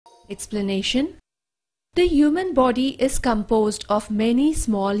Explanation. The human body is composed of many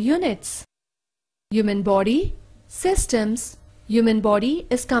small units. Human body, systems. Human body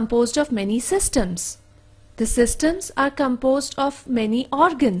is composed of many systems. The systems are composed of many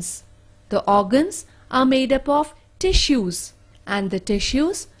organs. The organs are made up of tissues, and the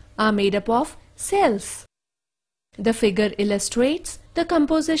tissues are made up of cells. The figure illustrates the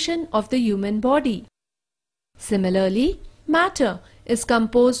composition of the human body. Similarly, matter is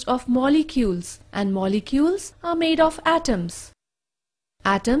composed of molecules, and molecules are made of atoms.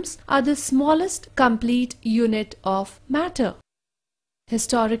 Atoms are the smallest complete unit of matter.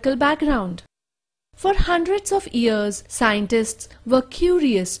 Historical background. For hundreds of years, scientists were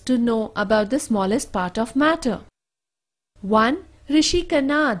curious to know about the smallest part of matter. One Rishi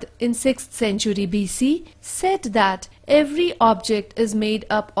Kanad in 6th century BC said that every object is made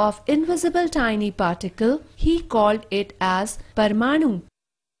up of invisible tiny particle. He called it as Parmanu.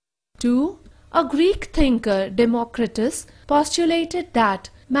 2. A Greek thinker, Democritus, postulated that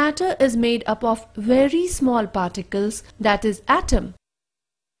matter is made up of very small particles, that is atom.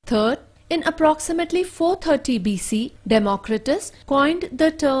 3rd, in approximately 430 BC, Democritus coined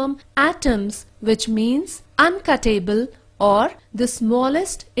the term atoms, which means uncuttable or the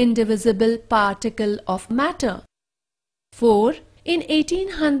smallest indivisible particle of matter. 4. In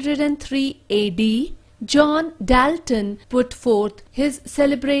 1803 AD, John Dalton put forth his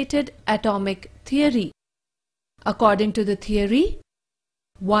celebrated atomic theory. According to the theory,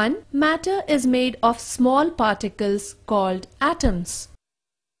 1. Matter is made of small particles called atoms.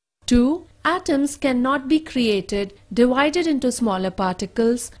 2. Atoms cannot be created, divided into smaller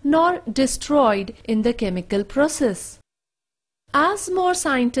particles, nor destroyed in the chemical process. As more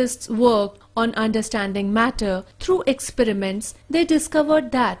scientists worked on understanding matter through experiments, they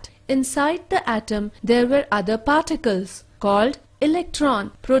discovered that inside the atom there were other particles called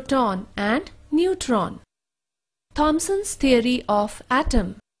electron, proton, and neutron. Thomson's theory of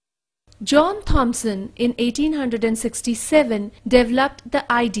atom. John Thomson in 1867 developed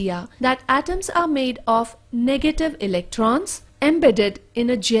the idea that atoms are made of negative electrons embedded in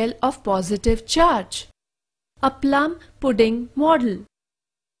a gel of positive charge. A plum pudding model.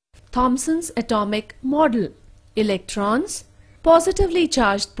 Thomson's atomic model. Electrons, positively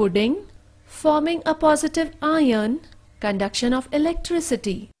charged pudding, forming a positive ion, conduction of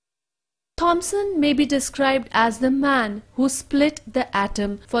electricity. Thomson may be described as the man who split the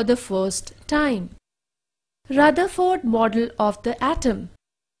atom for the first time. Rutherford model of the atom.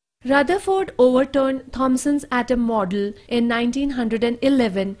 Rutherford overturned Thomson's atom model in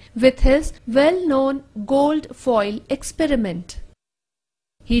 1911 with his well-known gold foil experiment.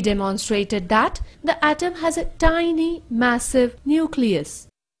 He demonstrated that the atom has a tiny, massive nucleus.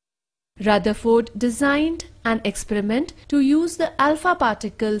 Rutherford designed an experiment to use the alpha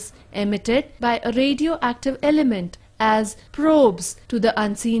particles emitted by a radioactive element as probes to the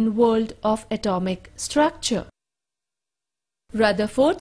unseen world of atomic structure. Rutherford's